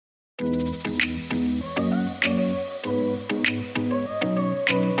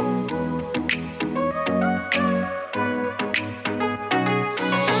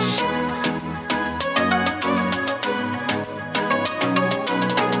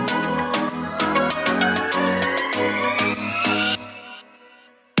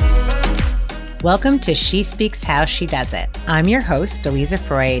Welcome to She Speaks How She Does It. I'm your host, Aliza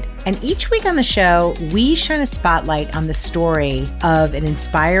Freud, and each week on the show, we shine a spotlight on the story of an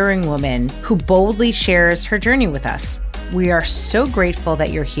inspiring woman who boldly shares her journey with us. We are so grateful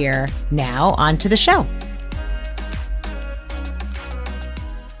that you're here. Now, on to the show.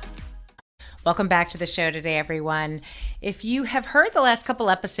 Welcome back to the show today, everyone. If you have heard the last couple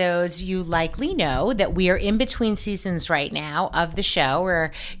episodes, you likely know that we are in between seasons right now of the show.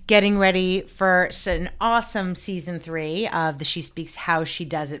 We're getting ready for an awesome season 3 of the She Speaks How She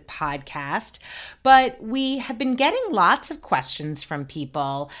Does It podcast. But we have been getting lots of questions from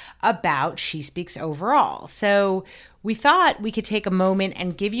people about She Speaks overall. So we thought we could take a moment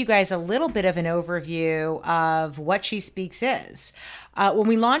and give you guys a little bit of an overview of what She Speaks is. When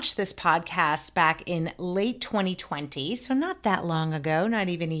we launched this podcast back in late 2020, so not that long ago, not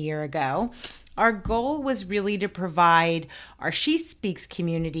even a year ago, our goal was really to provide our She Speaks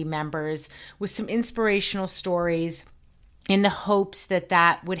community members with some inspirational stories in the hopes that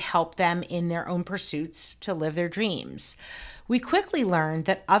that would help them in their own pursuits to live their dreams. We quickly learned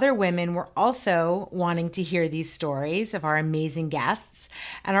that other women were also wanting to hear these stories of our amazing guests,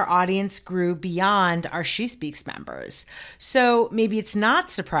 and our audience grew beyond our She Speaks members. So maybe it's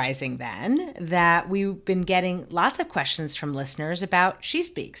not surprising then that we've been getting lots of questions from listeners about She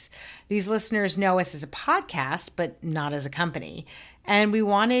Speaks. These listeners know us as a podcast, but not as a company. And we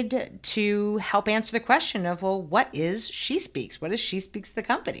wanted to help answer the question of, well, what is She Speaks? What is She Speaks the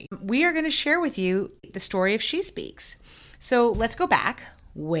company? We are going to share with you the story of She Speaks. So let's go back,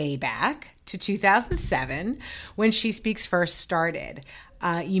 way back to 2007 when She Speaks first started.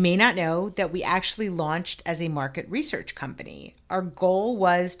 You may not know that we actually launched as a market research company. Our goal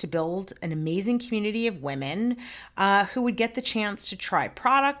was to build an amazing community of women who would get the chance to try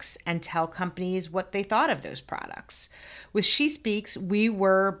products and tell companies what they thought of those products. With She Speaks, we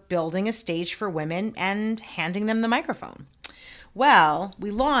were building a stage for women and handing them the microphone. Well,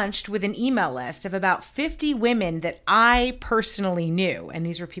 we launched with an email list of about 50 women that I personally knew. And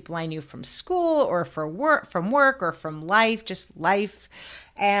these were people I knew from school or from work or from life, just life.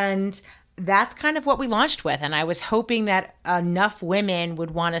 And that's kind of what we launched with. And I was hoping that enough women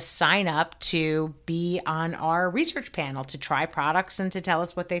would want to sign up to be on our research panel to try products and to tell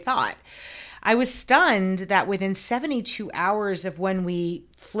us what they thought. I was stunned that within 72 hours of when we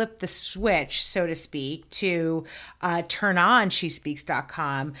flipped the switch, so to speak, to turn on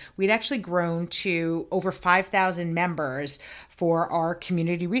SheSpeaks.com, we'd actually grown to over 5,000 members for our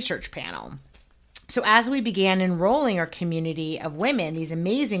community research panel. So as we began enrolling our community of women, these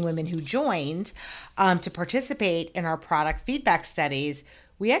amazing women who joined to participate in our product feedback studies,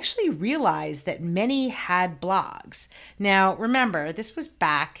 we actually realized that many had blogs. Now, remember, this was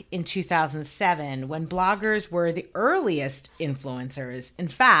back in 2007 when bloggers were the earliest influencers. In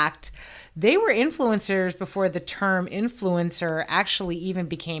fact, they were influencers before the term influencer actually even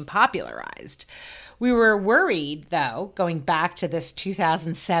became popularized. We were worried, though, going back to this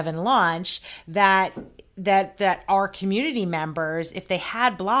 2007 launch, that our community members, if they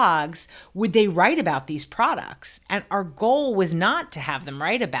had blogs, would they write about these products? And our goal was not to have them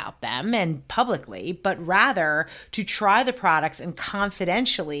write about them and publicly, but rather to try the products and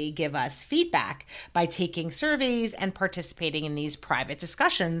confidentially give us feedback by taking surveys and participating in these private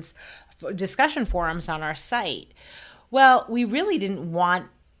discussion forums on our site. Well, we really didn't want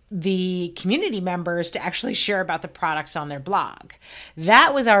the community members to actually share about the products on their blog.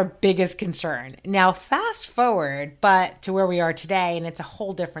 That was our biggest concern. Now, fast forward, but to where we are today, and it's a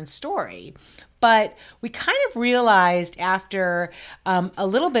whole different story. But we kind of realized after a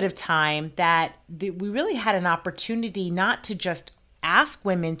little bit of time that we really had an opportunity not to just ask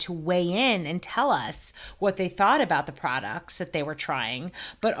women to weigh in and tell us what they thought about the products that they were trying,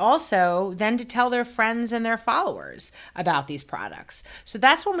 but also then to tell their friends and their followers about these products. So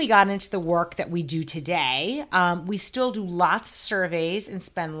that's when we got into the work that we do today. We still do lots of surveys and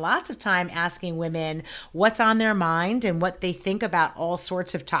spend lots of time asking women what's on their mind and what they think about all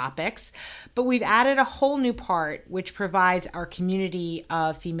sorts of topics. But we've added a whole new part, which provides our community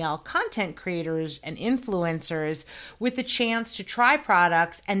of female content creators and influencers with the chance to try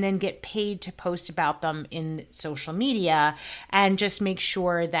products and then get paid to post about them in social media and just make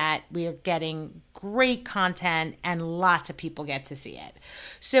sure that we are getting great content and lots of people get to see it.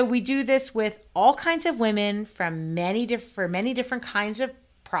 So we do this with all kinds of women from many different kinds of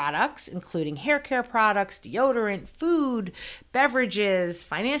products, including hair care products, deodorant, food, beverages,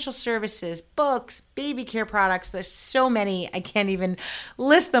 financial services, books, baby care products. There's so many, I can't even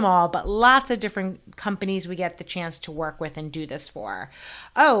list them all, but lots of different companies we get the chance to work with and do this for.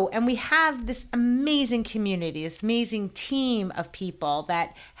 Oh, and we have this amazing community, this amazing team of people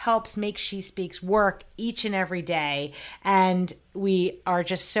that helps make She Speaks work each and every day. And we are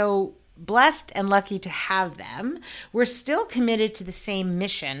just so blessed and lucky to have them. We're still committed to the same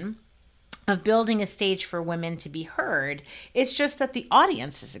mission of building a stage for women to be heard. It's just that the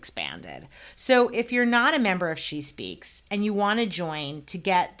audience has expanded. So if you're not a member of She Speaks and you want to join to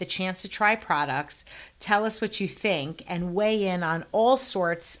get the chance to try products, tell us what you think, and weigh in on all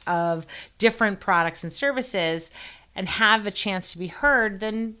sorts of different products and services, and have a chance to be heard,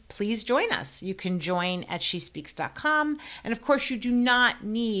 then please join us. You can join at shespeaks.com. And of course, you do not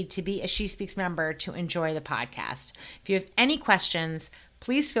need to be a She Speaks member to enjoy the podcast. If you have any questions,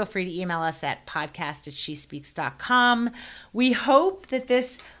 please feel free to email us at podcast@shespeaks.com. We hope that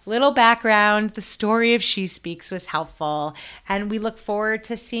this little background, the story of She Speaks, was helpful, and we look forward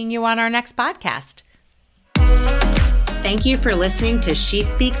to seeing you on our next podcast. Thank you for listening to She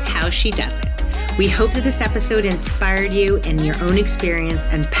Speaks How She Does It. We hope that this episode inspired you in your own experience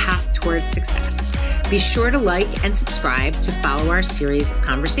and path towards success. Be sure to like and subscribe to follow our series of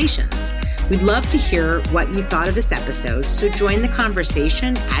conversations. We'd love to hear what you thought of this episode, so join the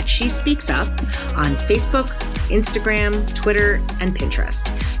conversation at She Speaks Up on Facebook, Instagram, Twitter, and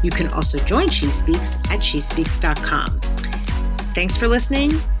Pinterest. You can also join She Speaks at shespeaks.com. Thanks for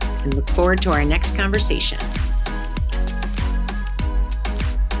listening, and look forward to our next conversation.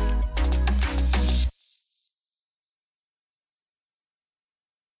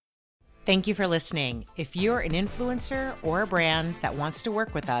 Thank you for listening. If you're an influencer or a brand that wants to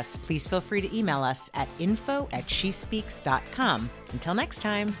work with us, please feel free to email us at info@shespeaks.com. Until next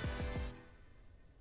time.